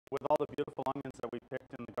the beautiful onions that we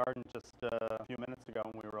picked in the garden just a few minutes ago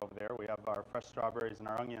when we were over there. We have our fresh strawberries and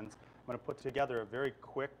our onions. I'm going to put together a very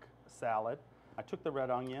quick salad. I took the red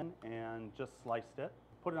onion and just sliced it,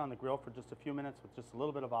 put it on the grill for just a few minutes with just a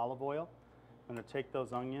little bit of olive oil. I'm going to take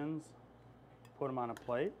those onions, put them on a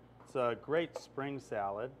plate. It's a great spring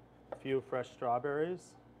salad. A few fresh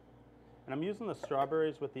strawberries. And I'm using the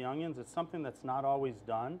strawberries with the onions. It's something that's not always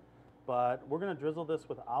done, but we're going to drizzle this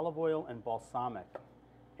with olive oil and balsamic.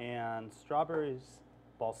 And strawberries,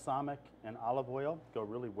 balsamic, and olive oil go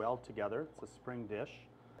really well together. It's a spring dish.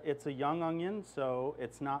 It's a young onion, so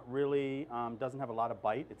it's not really, doesn't have a lot of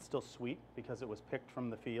bite. It's still sweet because it was picked from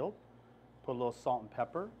the field. Put a little salt and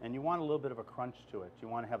pepper, and you want a little bit of a crunch to it. You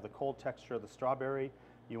want to have the cold texture of the strawberry.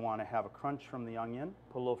 You want to have a crunch from the onion.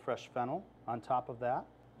 Put a little fresh fennel on top of that.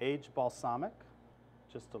 Aged balsamic,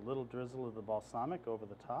 just a little drizzle of the balsamic over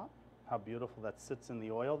the top. How beautiful that sits in the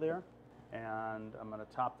oil there. And I'm going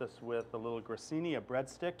to top this with a little grissini, a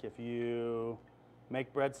breadstick, if you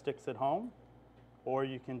make breadsticks at home. Or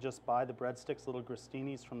you can just buy the breadsticks, little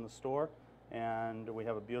grissinis from the store, and we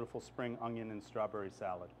have a beautiful spring onion and strawberry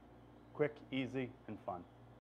salad. Quick, easy, and fun.